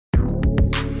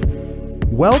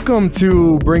Welcome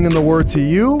to Bringing the Word to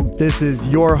You. This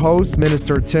is your host,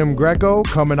 Minister Tim Greco,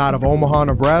 coming out of Omaha,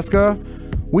 Nebraska.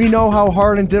 We know how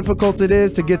hard and difficult it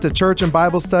is to get to church and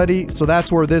Bible study, so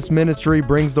that's where this ministry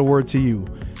brings the Word to you.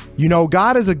 You know,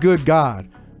 God is a good God.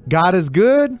 God is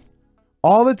good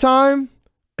all the time,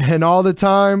 and all the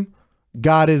time,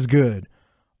 God is good.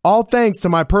 All thanks to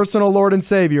my personal Lord and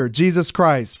Savior, Jesus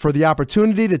Christ, for the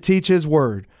opportunity to teach His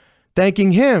Word.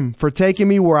 Thanking Him for taking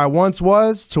me where I once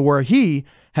was to where He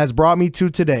has brought me to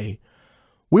today.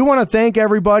 We want to thank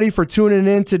everybody for tuning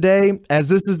in today, as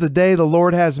this is the day the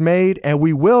Lord has made, and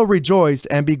we will rejoice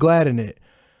and be glad in it.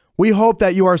 We hope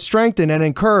that you are strengthened and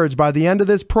encouraged by the end of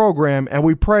this program, and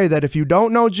we pray that if you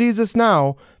don't know Jesus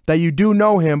now, that you do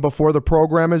know Him before the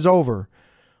program is over.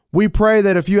 We pray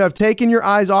that if you have taken your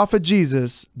eyes off of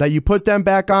Jesus, that you put them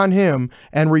back on Him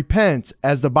and repent,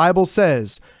 as the Bible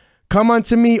says, "Come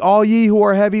unto me, all ye who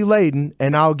are heavy laden,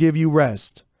 and I'll give you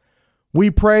rest." We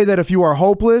pray that if you are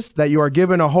hopeless, that you are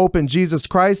given a hope in Jesus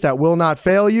Christ that will not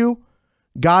fail you.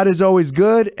 God is always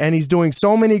good, and He's doing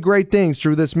so many great things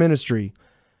through this ministry.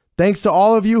 Thanks to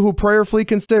all of you who prayerfully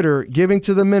consider giving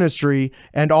to the ministry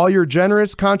and all your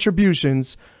generous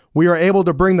contributions, we are able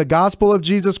to bring the gospel of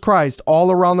Jesus Christ all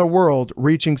around the world,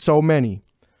 reaching so many.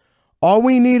 All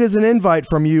we need is an invite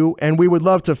from you, and we would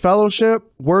love to fellowship,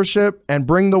 worship, and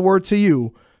bring the word to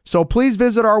you. So please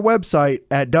visit our website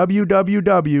at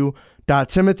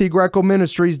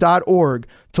www.timothygrecoministries.org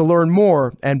to learn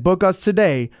more and book us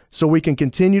today so we can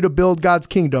continue to build God's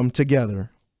kingdom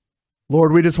together.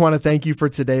 Lord, we just want to thank you for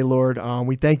today, Lord.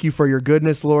 We thank you for your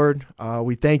goodness, Lord.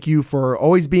 We thank you for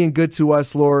always being good to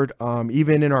us, Lord,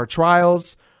 even in our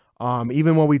trials,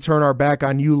 even when we turn our back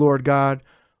on you, Lord God.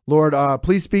 Lord,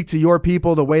 please speak to your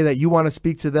people the way that you want to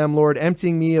speak to them, Lord,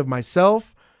 emptying me of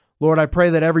myself. Lord, I pray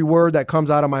that every word that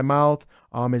comes out of my mouth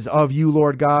is of you,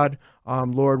 Lord God.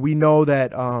 Lord, we know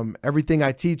that everything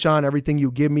I teach on, everything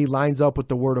you give me lines up with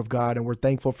the word of God, and we're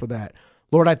thankful for that.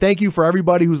 Lord, I thank you for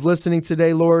everybody who's listening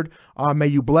today, Lord. May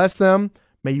you bless them.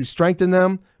 May you strengthen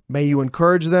them. May you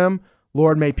encourage them.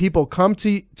 Lord, may people come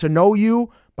to know you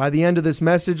by the end of this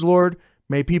message, Lord.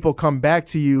 May people come back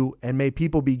to you, and may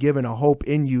people be given a hope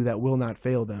in you that will not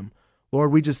fail them.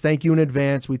 Lord, we just thank you in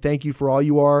advance. We thank you for all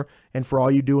you are and for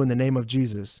all you do in the name of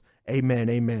Jesus. Amen,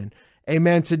 amen,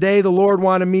 amen. Today, the Lord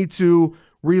wanted me to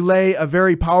relay a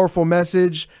very powerful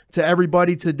message to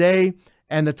everybody today,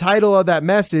 and the title of that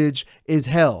message is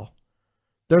Hell.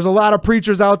 There's a lot of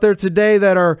preachers out there today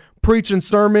that are preaching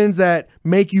sermons that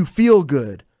make you feel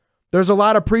good. There's a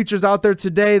lot of preachers out there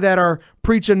today that are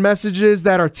preaching messages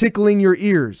that are tickling your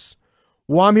ears.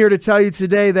 Well, I'm here to tell you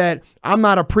today that I'm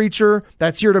not a preacher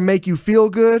that's here to make you feel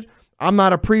good. I'm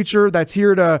not a preacher that's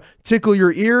here to tickle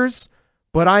your ears,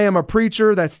 but I am a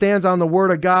preacher that stands on the Word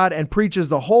of God and preaches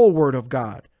the whole Word of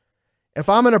God. If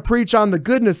I'm going to preach on the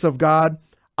goodness of God,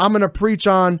 I'm going to preach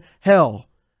on hell.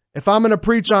 If I'm going to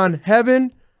preach on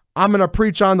heaven, I'm going to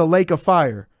preach on the lake of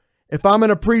fire. If I'm going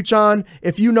to preach on,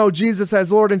 if you know Jesus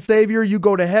as Lord and Savior, you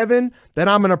go to heaven, then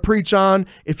I'm going to preach on,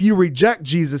 if you reject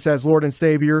Jesus as Lord and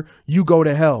Savior, you go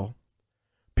to hell.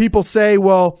 People say,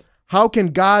 well, how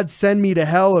can God send me to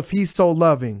hell if He's so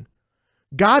loving?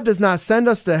 God does not send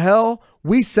us to hell.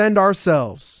 We send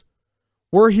ourselves.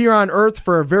 We're here on earth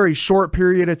for a very short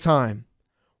period of time.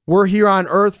 We're here on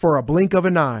earth for a blink of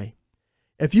an eye.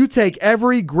 If you take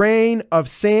every grain of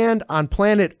sand on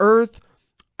planet Earth,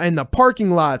 in the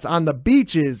parking lots, on the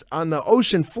beaches, on the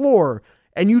ocean floor,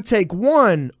 and you take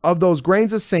one of those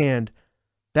grains of sand,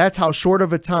 that's how short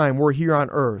of a time we're here on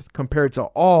earth compared to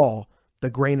all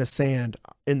the grain of sand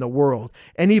in the world.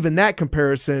 And even that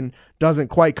comparison doesn't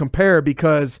quite compare,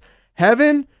 because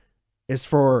heaven is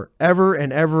forever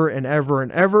and ever and ever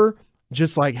and ever,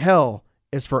 just like hell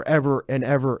is forever and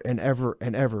ever and ever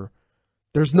and ever.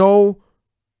 There's no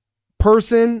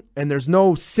person and there's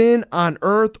no sin on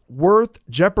earth worth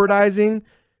jeopardizing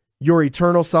your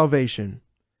eternal salvation.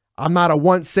 I'm not a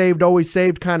once saved, always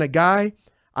saved kind of guy.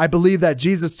 I believe that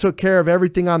Jesus took care of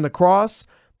everything on the cross,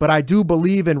 but I do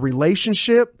believe in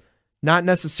relationship, not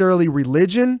necessarily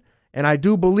religion. And I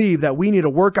do believe that we need to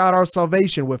work out our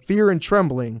salvation with fear and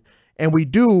trembling. And we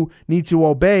do need to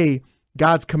obey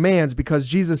God's commands, because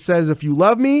Jesus says, if you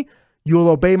love me, you will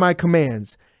obey my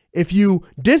commands. If you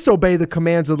disobey the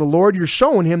commands of the Lord, you're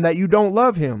showing Him that you don't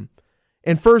love Him.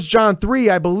 In 1 John 3,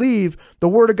 I believe the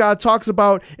Word of God talks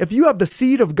about, if you have the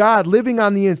seed of God living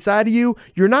on the inside of you,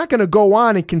 you're not going to go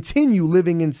on and continue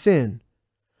living in sin.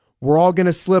 We're all going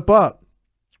to slip up.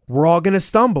 We're all going to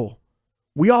stumble.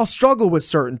 We all struggle with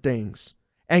certain things.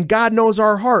 And God knows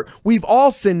our heart. We've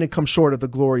all sinned and come short of the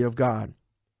glory of God.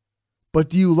 But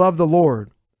do you love the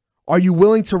Lord? Are you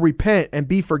willing to repent and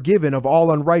be forgiven of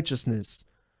all unrighteousness?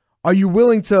 Are you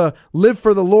willing to live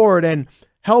for the Lord and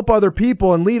help other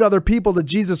people and lead other people to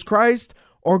Jesus Christ,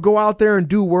 or go out there and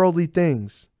do worldly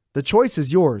things? The choice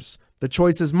is yours. The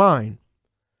choice is mine.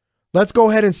 Let's go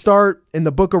ahead and start in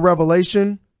the book of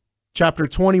Revelation, chapter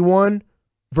 21,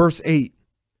 verse 8.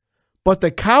 But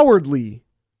the cowardly,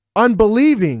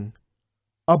 unbelieving,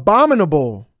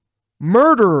 abominable,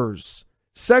 murderers,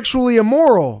 sexually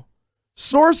immoral,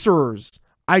 sorcerers,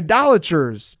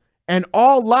 idolaters, and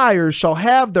all liars shall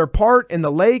have their part in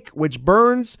the lake which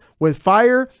burns with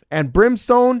fire and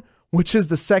brimstone, which is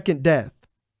the second death.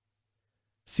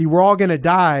 See, we're all going to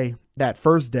die that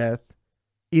first death.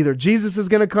 Either Jesus is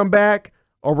going to come back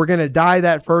or we're going to die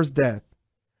that first death.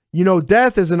 You know,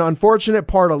 death is an unfortunate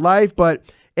part of life, but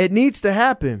it needs to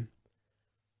happen.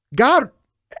 God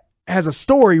has a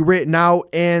story written out,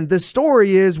 and this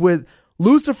story is with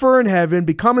Lucifer in heaven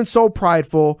becoming so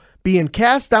prideful, being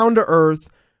cast down to earth.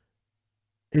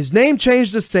 His name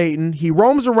changed to Satan. He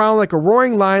roams around like a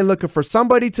roaring lion looking for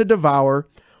somebody to devour.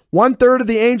 1/3 of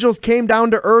the angels came down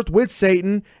to earth with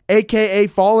Satan, aka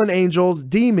fallen angels,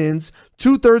 demons.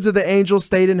 2/3 of the angels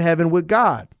stayed in heaven with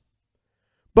God.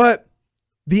 But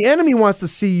the enemy wants to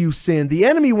see you sin. The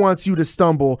enemy wants you to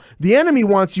stumble. The enemy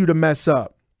wants you to mess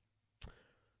up.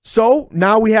 So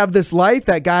now we have this life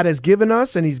that God has given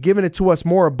us, and he's given it to us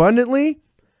more abundantly.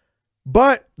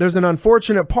 But there's an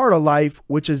unfortunate part of life,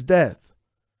 which is death.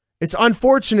 It's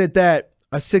unfortunate that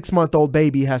a 6-month-old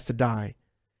baby has to die.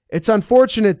 It's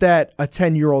unfortunate that a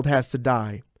 10-year-old has to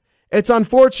die. It's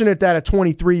unfortunate that a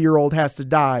 23-year-old has to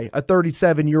die, a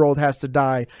 37-year-old has to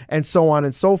die, and so on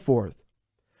and so forth.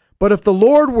 But if the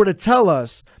Lord were to tell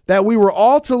us that we were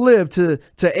all to live to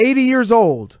 80 years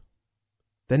old,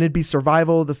 then it'd be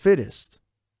survival of the fittest.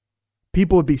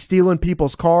 People would be stealing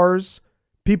people's cars.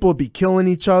 People would be killing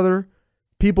each other.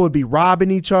 People would be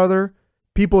robbing each other.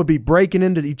 People would be breaking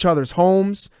into each other's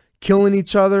homes, killing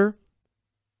each other.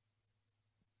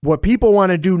 What people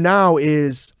want to do now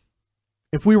is,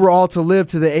 if we were all to live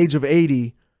to the age of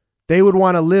 80, they would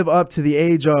want to live up to the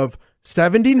age of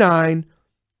 79,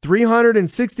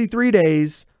 363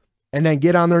 days, and then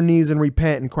get on their knees and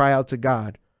repent and cry out to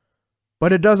God.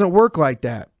 But it doesn't work like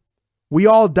that. We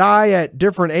all die at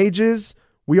different ages.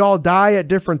 We all die at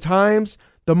different times.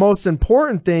 The most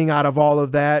important thing out of all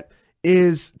of that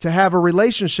is to have a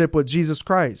relationship with Jesus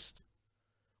Christ.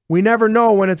 We never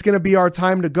know when it's going to be our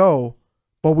time to go,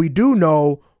 but we do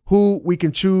know who we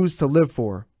can choose to live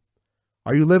for.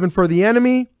 Are you living for the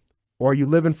enemy, or are you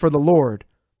living for the Lord?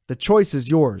 The choice is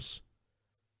yours.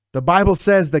 The Bible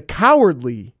says the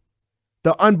cowardly,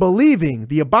 the unbelieving,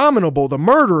 the abominable, the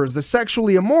murderers, the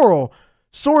sexually immoral,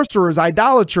 sorcerers,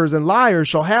 idolaters, and liars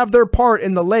shall have their part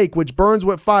in the lake which burns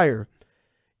with fire.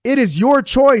 It is your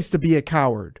choice to be a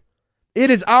coward. It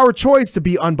is our choice to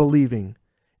be unbelieving.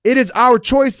 It is our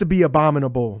choice to be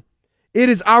abominable. It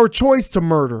is our choice to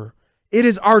murder. It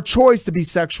is our choice to be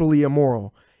sexually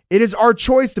immoral. It is our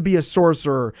choice to be a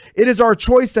sorcerer. It is our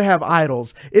choice to have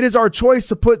idols. It is our choice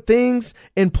to put things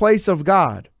in place of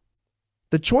God.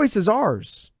 The choice is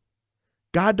ours.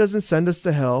 God doesn't send us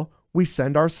to hell. We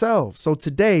send ourselves. So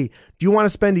today, do you want to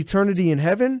spend eternity in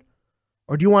heaven,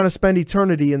 or do you want to spend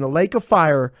eternity in the lake of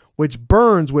fire, which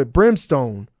burns with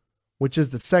brimstone, which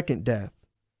is the second death?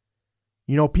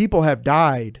 You know, people have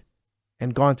died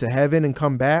and gone to heaven and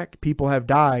come back. People have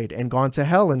died and gone to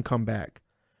hell and come back.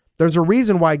 There's a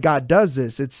reason why God does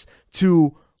this. It's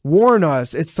to warn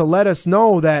us. It's to let us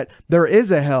know that there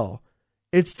is a hell.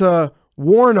 It's to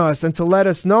warn us and to let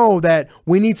us know that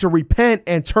we need to repent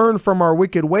and turn from our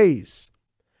wicked ways.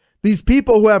 These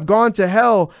people who have gone to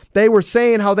hell, they were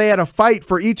saying how they had to fight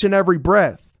for each and every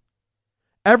breath.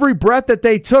 Every breath that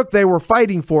they took, they were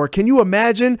fighting for. Can you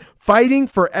imagine fighting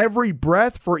for every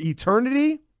breath for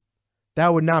eternity?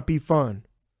 That would not be fun.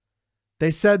 They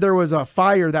said there was a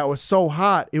fire that was so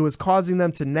hot, it was causing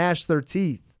them to gnash their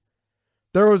teeth.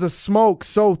 There was a smoke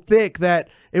so thick that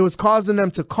it was causing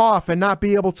them to cough and not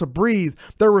be able to breathe.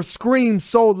 There were screams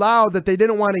so loud that they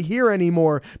didn't want to hear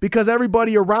anymore, because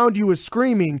everybody around you is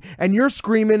screaming, and you're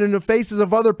screaming in the faces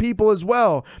of other people as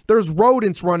well. There's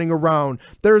rodents running around.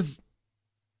 There's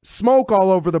smoke all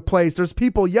over the place. There's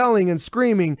people yelling and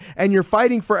screaming, and you're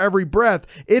fighting for every breath.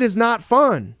 It is not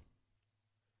fun.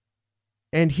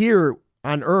 And here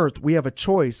on earth, we have a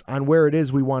choice on where it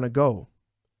is we want to go.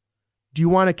 Do you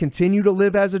want to continue to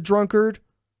live as a drunkard?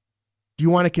 Do you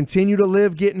want to continue to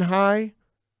live getting high?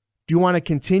 Do you want to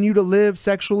continue to live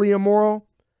sexually immoral?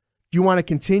 Do you want to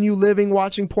continue living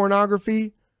watching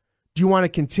pornography? Do you want to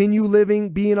continue living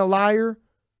being a liar?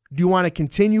 Do you want to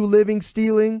continue living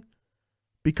stealing?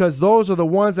 because those are the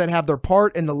ones that have their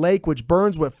part in the lake which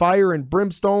burns with fire and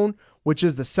brimstone, which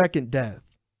is the second death.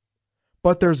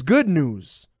 But there's good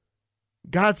news.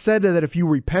 God said that if you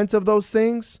repent of those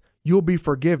things, you'll be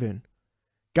forgiven.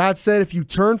 God said if you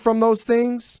turn from those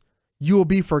things, you will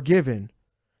be forgiven.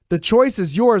 The choice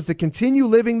is yours to continue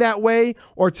living that way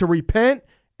or to repent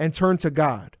and turn to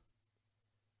God.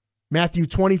 Matthew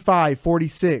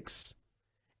 25:46.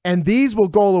 And these will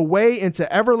go away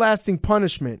into everlasting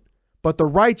punishment, but the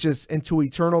righteous into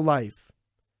eternal life.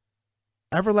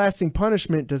 Everlasting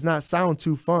punishment does not sound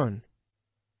too fun.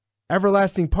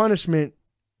 Everlasting punishment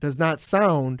does not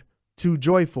sound too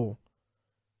joyful.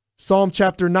 Psalm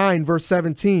chapter 9, verse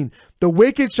 17. The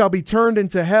wicked shall be turned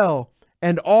into hell,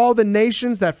 and all the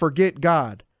nations that forget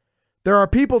God. There are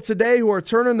people today who are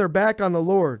turning their back on the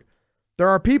Lord. There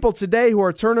are people today who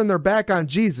are turning their back on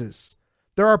Jesus.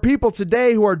 There are people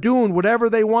today who are doing whatever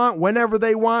they want, whenever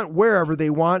they want, wherever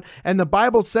they want. And the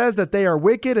Bible says that they are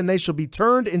wicked and they shall be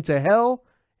turned into hell,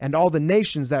 and all the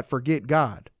nations that forget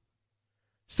God.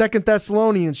 2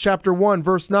 Thessalonians chapter 1,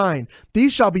 verse 9.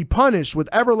 These shall be punished with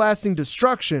everlasting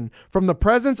destruction from the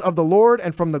presence of the Lord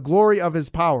and from the glory of his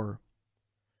power.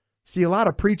 See, a lot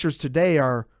of preachers today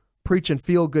are preaching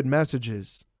feel-good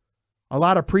messages. A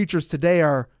lot of preachers today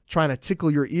are trying to tickle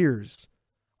your ears.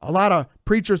 A lot of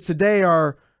preachers today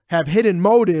have hidden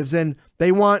motives and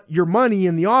they want your money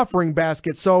in the offering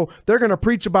basket. So they're going to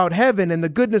preach about heaven and the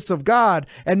goodness of God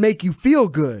and make you feel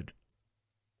good.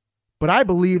 But I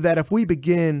believe that if we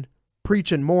begin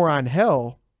preaching more on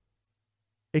hell,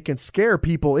 it can scare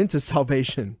people into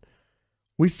salvation.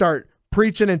 We start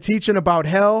preaching and teaching about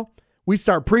hell. We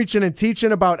start preaching and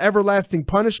teaching about everlasting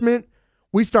punishment.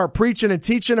 We start preaching and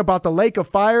teaching about the lake of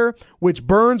fire, which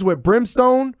burns with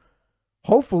brimstone.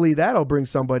 Hopefully that'll bring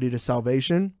somebody to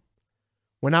salvation.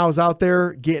 When I was out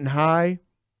there getting high,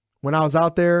 when I was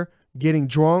out there getting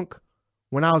drunk,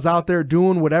 when I was out there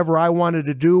doing whatever I wanted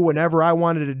to do, whenever I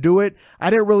wanted to do it, I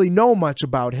didn't really know much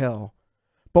about hell.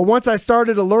 But once I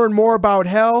started to learn more about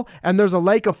hell, and there's a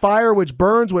lake of fire which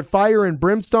burns with fire and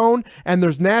brimstone, and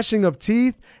there's gnashing of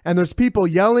teeth, and there's people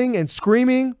yelling and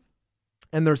screaming,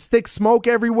 and there's thick smoke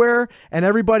everywhere, and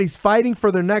everybody's fighting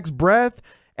for their next breath,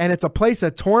 and it's a place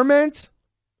of torment,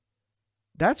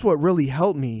 that's what really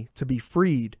helped me to be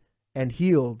freed and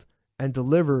healed and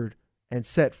delivered and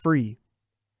set free.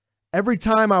 Every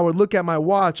time I would look at my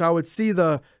watch, I would see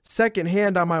the second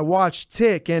hand on my watch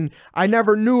tick, and I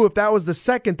never knew if that was the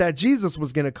second that Jesus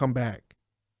was going to come back.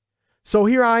 So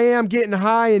here I am getting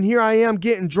high, and here I am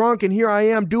getting drunk, and here I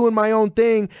am doing my own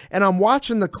thing, and I'm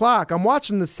watching the clock. I'm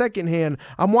watching the second hand.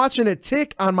 I'm watching it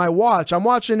tick on my watch. I'm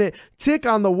watching it tick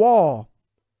on the wall.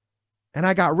 And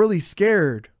I got really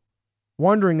scared,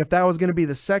 wondering if that was going to be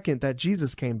the second that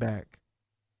Jesus came back.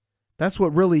 That's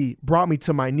what really brought me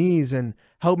to my knees and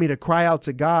helped me to cry out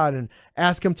to God and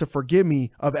ask him to forgive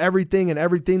me of everything and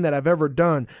everything that I've ever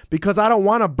done, because I don't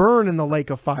want to burn in the lake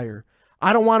of fire.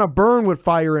 I don't want to burn with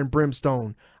fire and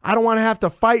brimstone. I don't want to have to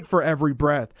fight for every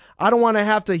breath. I don't want to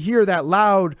have to hear that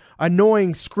loud,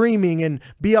 annoying screaming and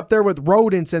be up there with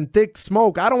rodents and thick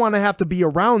smoke. I don't want to have to be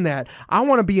around that. I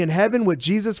want to be in heaven with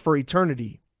Jesus for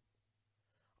eternity.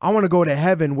 I want to go to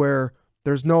heaven where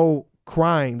there's no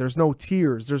crying, there's no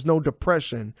tears, there's no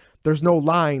depression, there's no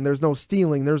lying, there's no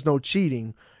stealing, there's no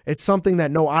cheating. It's something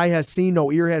that no eye has seen,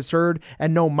 no ear has heard,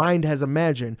 and no mind has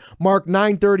imagined. Mark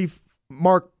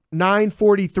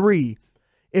 9:43.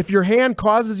 If your hand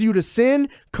causes you to sin,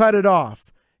 cut it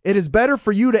off. It is better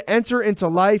for you to enter into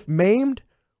life maimed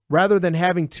rather than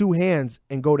having two hands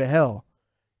and go to hell,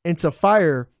 into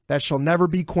fire that shall never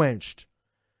be quenched.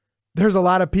 There's a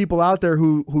lot of people out there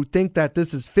who think that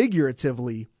this is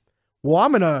figuratively. Well,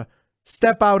 I'm going to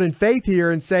step out in faith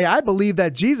here and say, I believe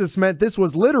that Jesus meant this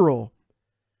was literal.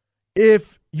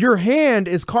 If your hand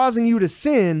is causing you to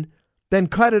sin, then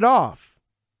cut it off,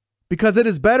 because it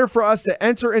is better for us to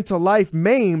enter into life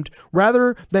maimed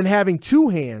rather than having two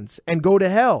hands and go to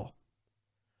hell.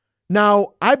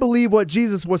 Now, I believe what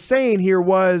Jesus was saying here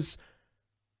was,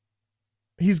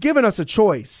 he's given us a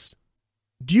choice.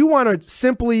 Do you want to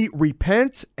simply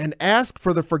repent and ask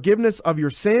for the forgiveness of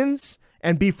your sins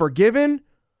and be forgiven?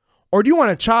 Or do you want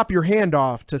to chop your hand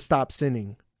off to stop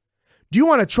sinning? Do you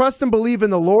want to trust and believe in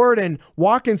the Lord and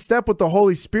walk in step with the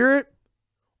Holy Spirit?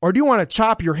 Or do you want to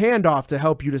chop your hand off to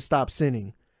help you to stop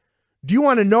sinning? Do you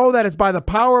want to know that it's by the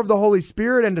power of the Holy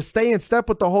Spirit and to stay in step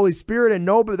with the Holy Spirit and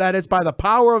know that it's by the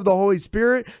power of the Holy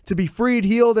Spirit to be freed,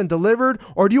 healed, and delivered?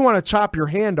 Or do you want to chop your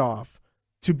hand off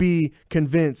to be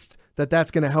convinced that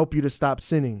that's going to help you to stop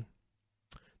sinning?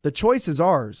 The choice is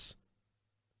ours.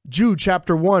 Jude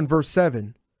chapter 1, verse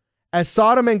 7. As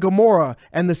Sodom and Gomorrah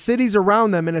and the cities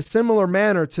around them in a similar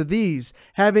manner to these,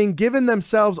 having given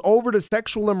themselves over to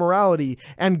sexual immorality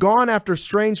and gone after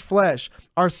strange flesh,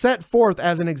 are set forth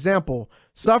as an example,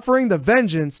 suffering the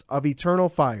vengeance of eternal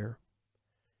fire.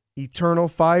 Eternal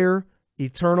fire,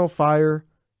 eternal fire,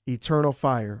 eternal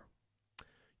fire.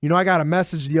 You know, I got a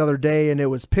message the other day and it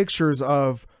was pictures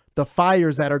of the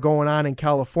fires that are going on in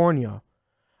California.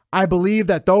 I believe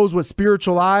that those with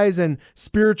spiritual eyes and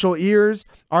spiritual ears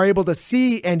are able to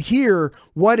see and hear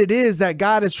what it is that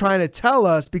God is trying to tell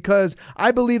us, because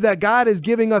I believe that God is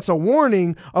giving us a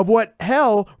warning of what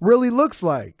hell really looks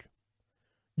like.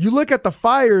 You look at the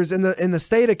fires in the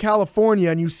state of California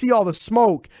and you see all the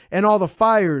smoke and all the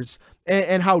fires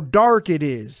and how dark it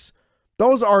is.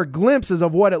 Those are glimpses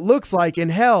of what it looks like in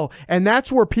hell. And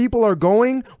that's where people are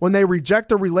going when they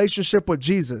reject a relationship with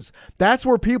Jesus. That's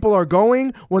where people are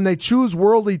going when they choose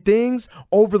worldly things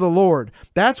over the Lord.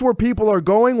 That's where people are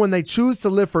going when they choose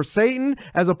to live for Satan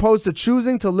as opposed to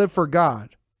choosing to live for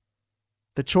God.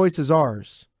 The choice is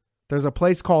ours. There's a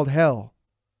place called hell.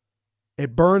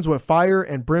 It burns with fire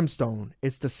and brimstone.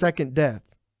 It's the second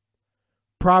death.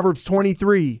 Proverbs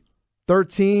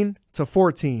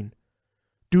 23:13-14.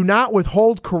 Do not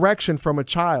withhold correction from a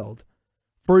child,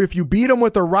 for if you beat him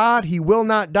with a rod, he will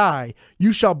not die.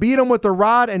 You shall beat him with a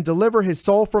rod and deliver his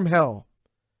soul from hell.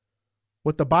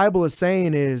 What the Bible is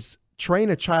saying is, train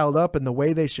a child up in the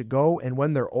way they should go, and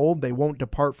when they're old, they won't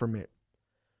depart from it.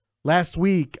 Last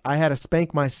week, I had to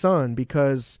spank my son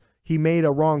because he made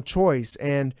a wrong choice,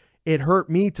 and it hurt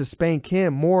me to spank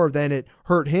him more than it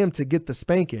hurt him to get the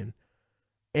spanking.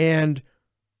 And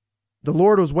the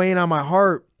Lord was weighing on my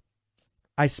heart.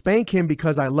 I spank him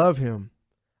because I love him.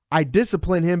 I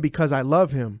discipline him because I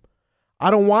love him. I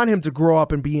don't want him to grow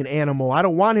up and be an animal. I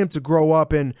don't want him to grow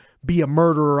up and be a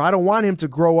murderer. I don't want him to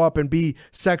grow up and be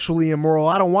sexually immoral.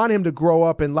 I don't want him to grow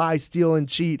up and lie, steal, and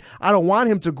cheat. I don't want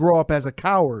him to grow up as a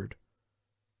coward.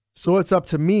 So it's up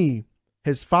to me,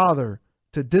 his father,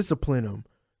 to discipline him,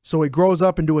 so he grows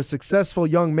up into a successful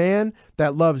young man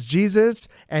that loves Jesus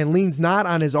and leans not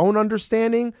on his own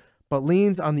understanding, but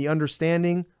leans on the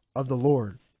understanding of the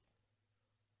Lord.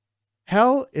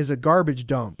 Hell is a garbage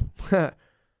dump. The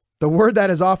word that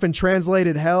is often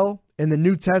translated hell in the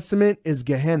New Testament is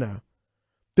Gehenna.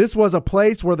 This was a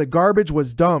place where the garbage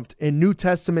was dumped in New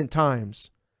Testament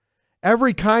times.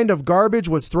 Every kind of garbage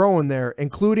was thrown there,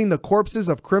 including the corpses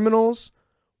of criminals.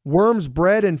 Worms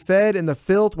bred and fed in the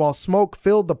filth while smoke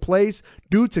filled the place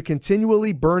due to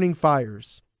continually burning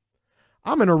fires.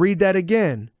 I'm going to read that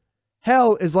again.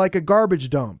 Hell is like a garbage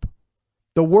dump.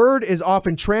 The word is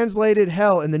often translated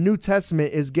hell in the New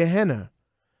Testament is Gehenna.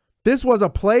 This was a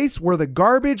place where the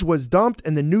garbage was dumped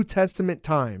in the New Testament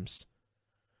times.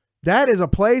 That is a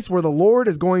place where the Lord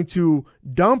is going to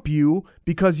dump you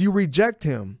because you reject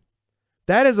him.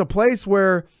 That is a place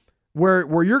where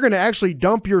you're going to actually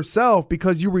dump yourself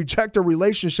because you reject a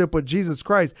relationship with Jesus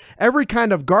Christ. Every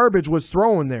kind of garbage was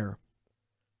thrown there.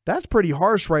 That's pretty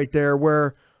harsh right there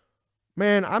where,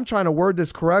 man, I'm trying to word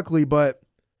this correctly, but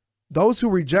those who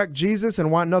reject Jesus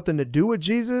and want nothing to do with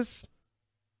Jesus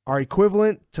are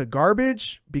equivalent to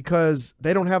garbage because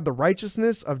they don't have the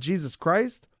righteousness of Jesus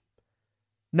Christ.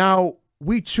 Now,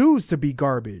 we choose to be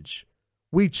garbage.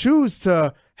 We choose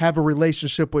to have a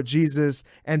relationship with Jesus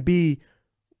and be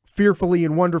fearfully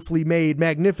and wonderfully made,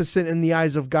 magnificent in the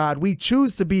eyes of God. We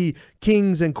choose to be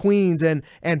kings and queens and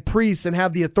priests and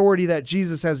have the authority that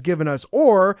Jesus has given us.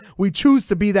 Or we choose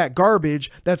to be that garbage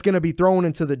that's going to be thrown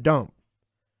into the dump.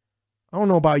 I don't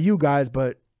know about you guys,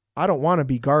 but I don't want to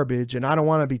be garbage and I don't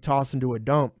want to be tossed into a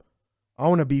dump. I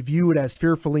want to be viewed as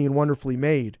fearfully and wonderfully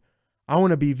made. I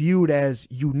want to be viewed as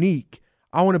unique.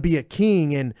 I want to be a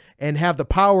king and have the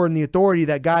power and the authority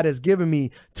that God has given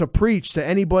me to preach to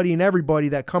anybody and everybody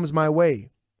that comes my way.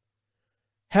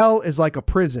 Hell is like a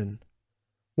prison.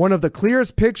 One of the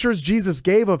clearest pictures Jesus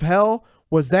gave of hell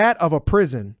was that of a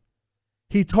prison.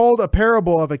 He told a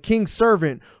parable of a king's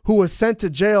servant who was sent to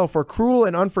jail for cruel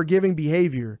and unforgiving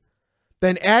behavior.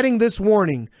 Then adding this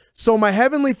warning, so my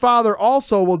heavenly Father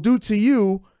also will do to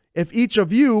you if each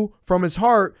of you from his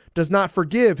heart does not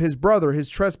forgive his brother his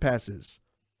trespasses.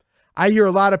 I hear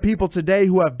a lot of people today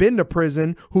who have been to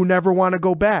prison who never want to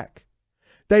go back.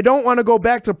 They don't want to go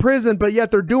back to prison, but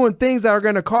yet they're doing things that are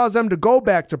going to cause them to go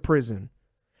back to prison.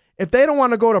 If they don't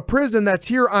want to go to prison that's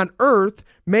here on earth,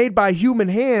 made by human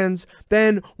hands,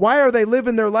 then why are they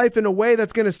living their life in a way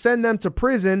that's going to send them to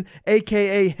prison,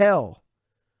 aka hell?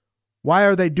 Why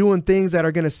are they doing things that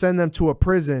are going to send them to a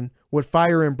prison with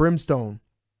fire and brimstone?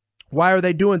 Why are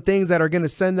they doing things that are going to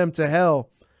send them to hell?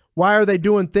 Why are they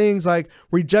doing things like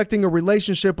rejecting a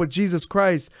relationship with Jesus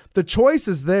Christ? The choice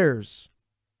is theirs.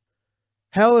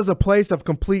 Hell is a place of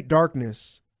complete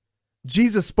darkness.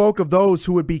 Jesus spoke of those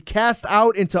who would be cast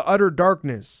out into utter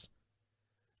darkness.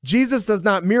 Jesus does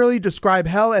not merely describe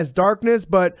hell as darkness,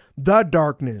 but the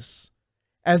darkness,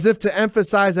 as if to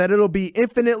emphasize that it'll be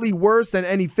infinitely worse than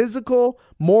any physical,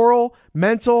 moral,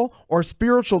 mental, or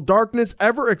spiritual darkness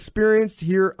ever experienced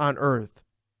here on earth.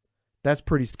 That's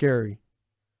pretty scary.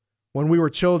 When we were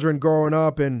children growing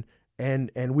up and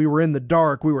we were in the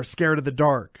dark, we were scared of the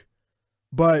dark.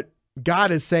 But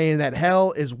God is saying that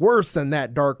hell is worse than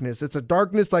that darkness. It's a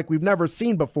darkness like we've never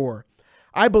seen before.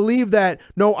 I believe that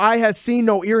no eye has seen,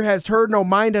 no ear has heard, no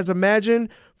mind has imagined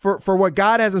for what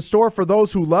God has in store for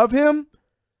those who love him.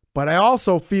 But I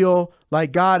also feel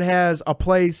like God has a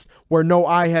place where no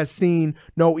eye has seen,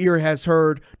 no ear has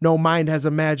heard, no mind has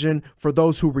imagined for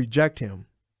those who reject him.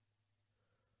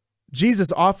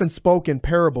 Jesus often spoke in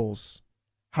parables.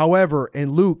 However,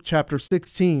 in Luke chapter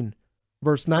 16,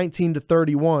 verse 19 to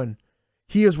 31,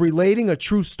 he is relating a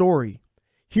true story.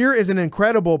 Here is an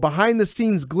incredible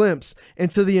behind-the-scenes glimpse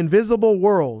into the invisible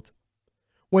world.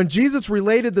 When Jesus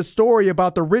related the story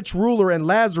about the rich ruler and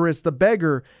Lazarus, the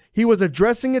beggar, he was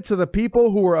addressing it to the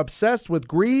people who were obsessed with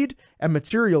greed and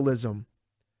materialism,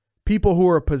 people who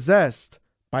were possessed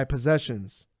by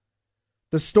possessions.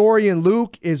 The story in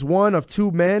Luke is one of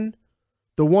two men.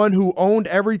 The one who owned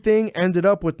everything ended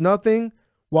up with nothing,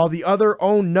 while the other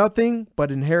owned nothing but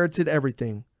inherited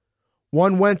everything.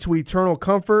 One went to eternal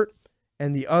comfort,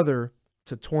 and the other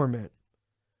to torment.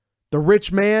 The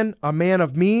rich man, a man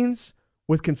of means,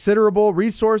 with considerable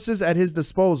resources at his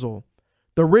disposal.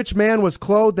 The rich man was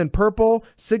clothed in purple,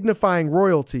 signifying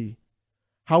royalty.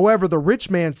 However, the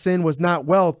rich man's sin was not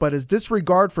wealth, but his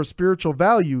disregard for spiritual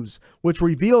values, which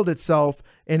revealed itself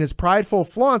in his prideful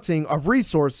flaunting of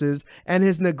resources and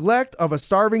his neglect of a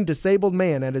starving, disabled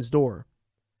man at his door.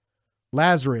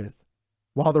 Lazarus.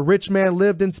 While the rich man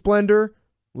lived in splendor,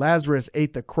 Lazarus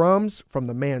ate the crumbs from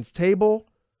the man's table.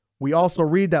 We also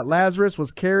read that Lazarus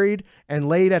was carried and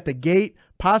laid at the gate,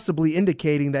 possibly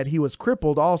indicating that he was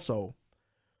crippled also.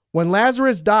 When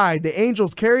Lazarus died, the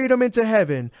angels carried him into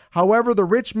heaven. However, the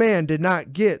rich man did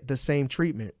not get the same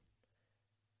treatment.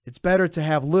 It's better to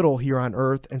have little here on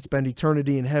earth and spend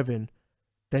eternity in heaven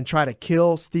than try to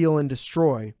kill, steal, and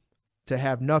destroy to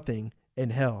have nothing in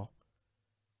hell.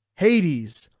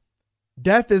 Hades.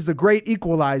 Death is the great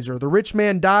equalizer. The rich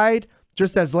man died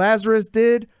just as Lazarus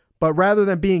did, but rather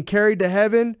than being carried to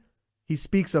heaven, he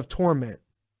speaks of torment.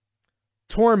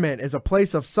 Torment is a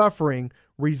place of suffering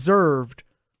reserved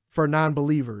for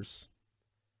non-believers.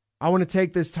 I want to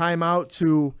take this time out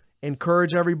to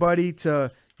encourage everybody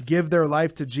to give their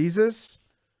life to Jesus.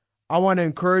 I want to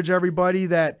encourage everybody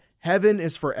that heaven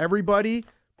is for everybody,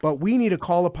 but we need to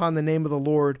call upon the name of the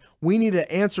Lord. We need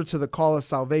to answer to the call of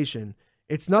salvation.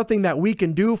 It's nothing that we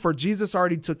can do, for Jesus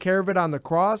already took care of it on the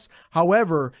cross.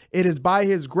 However, it is by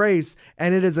his grace,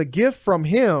 and it is a gift from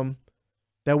him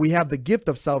that we have the gift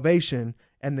of salvation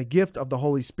and the gift of the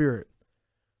Holy Spirit.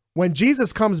 When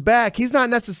Jesus comes back, he's not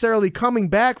necessarily coming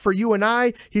back for you and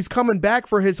I. He's coming back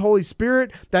for his Holy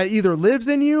Spirit that either lives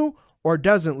in you or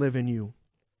doesn't live in you.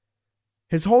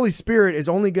 His Holy Spirit is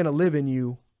only going to live in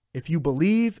you if you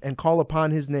believe and call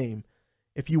upon his name,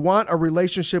 if you want a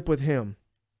relationship with him.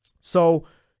 So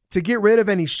to get rid of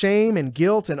any shame and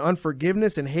guilt and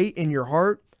unforgiveness and hate in your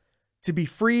heart, to be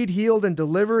freed, healed, and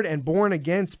delivered and born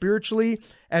again spiritually,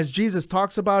 as Jesus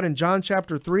talks about in John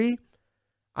chapter 3,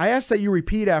 I ask that you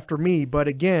repeat after me. But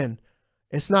again,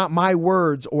 it's not my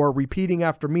words or repeating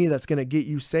after me that's going to get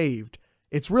you saved.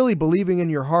 It's really believing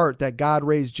in your heart that God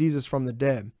raised Jesus from the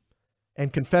dead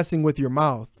and confessing with your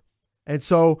mouth. And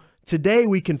so today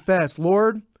we confess,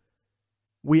 Lord,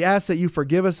 we ask that you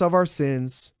forgive us of our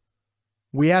sins.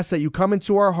 We ask that you come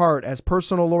into our heart as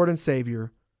personal Lord and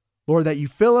Savior. Lord, that you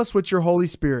fill us with your Holy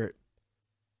Spirit,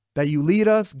 that you lead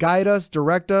us, guide us,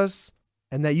 direct us,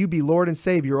 and that you be Lord and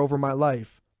Savior over my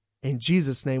life. In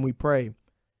Jesus' name we pray.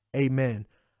 Amen.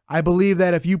 I believe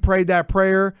that if you prayed that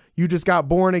prayer, you just got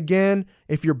born again.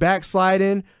 If you're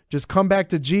backsliding, just come back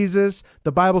to Jesus.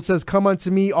 The Bible says, come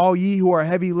unto me, all ye who are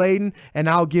heavy laden, and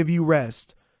I'll give you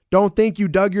rest. Don't think you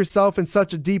dug yourself in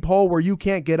such a deep hole where you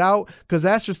can't get out, because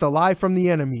that's just a lie from the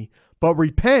enemy. But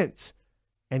repent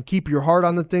and keep your heart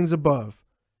on the things above.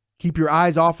 Keep your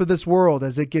eyes off of this world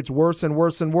as it gets worse and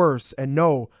worse and worse, and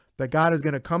know that God is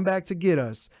going to come back to get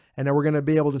us, and that we're going to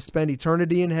be able to spend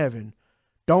eternity in heaven.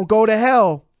 Don't go to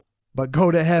hell, but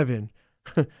go to heaven.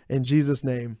 In Jesus'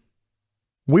 name.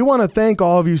 We want to thank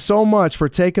all of you so much for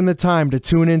taking the time to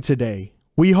tune in today.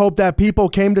 We hope that people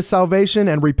came to salvation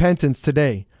and repentance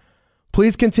today.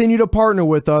 Please continue to partner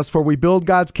with us, for we build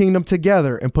God's kingdom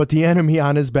together and put the enemy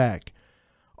on his back.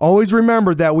 Always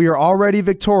remember that we are already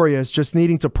victorious, just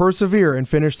needing to persevere and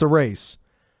finish the race.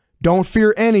 Don't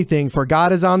fear anything, for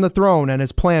God is on the throne and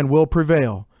His plan will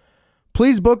prevail.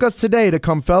 Please book us today to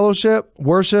come fellowship,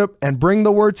 worship, and bring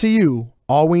the word to you.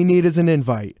 All we need is an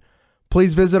invite.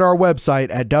 Please visit our website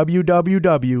at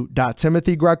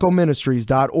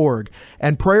www.timothygrecoministries.org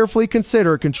and prayerfully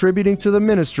consider contributing to the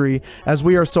ministry, as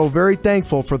we are so very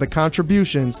thankful for the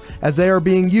contributions, as they are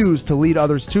being used to lead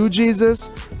others to Jesus,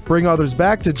 bring others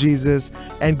back to Jesus,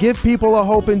 and give people a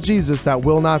hope in Jesus that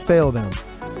will not fail them.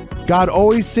 God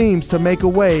always seems to make a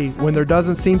way when there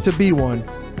doesn't seem to be one.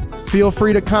 Feel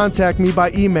free to contact me by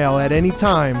email at any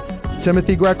time,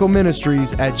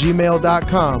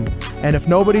 timothygrecoministries@gmail.com. And if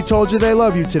nobody told you they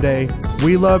love you today,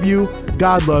 we love you,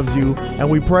 God loves you, and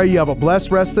we pray you have a blessed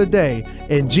rest of the day.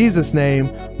 In Jesus' name,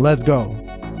 let's go.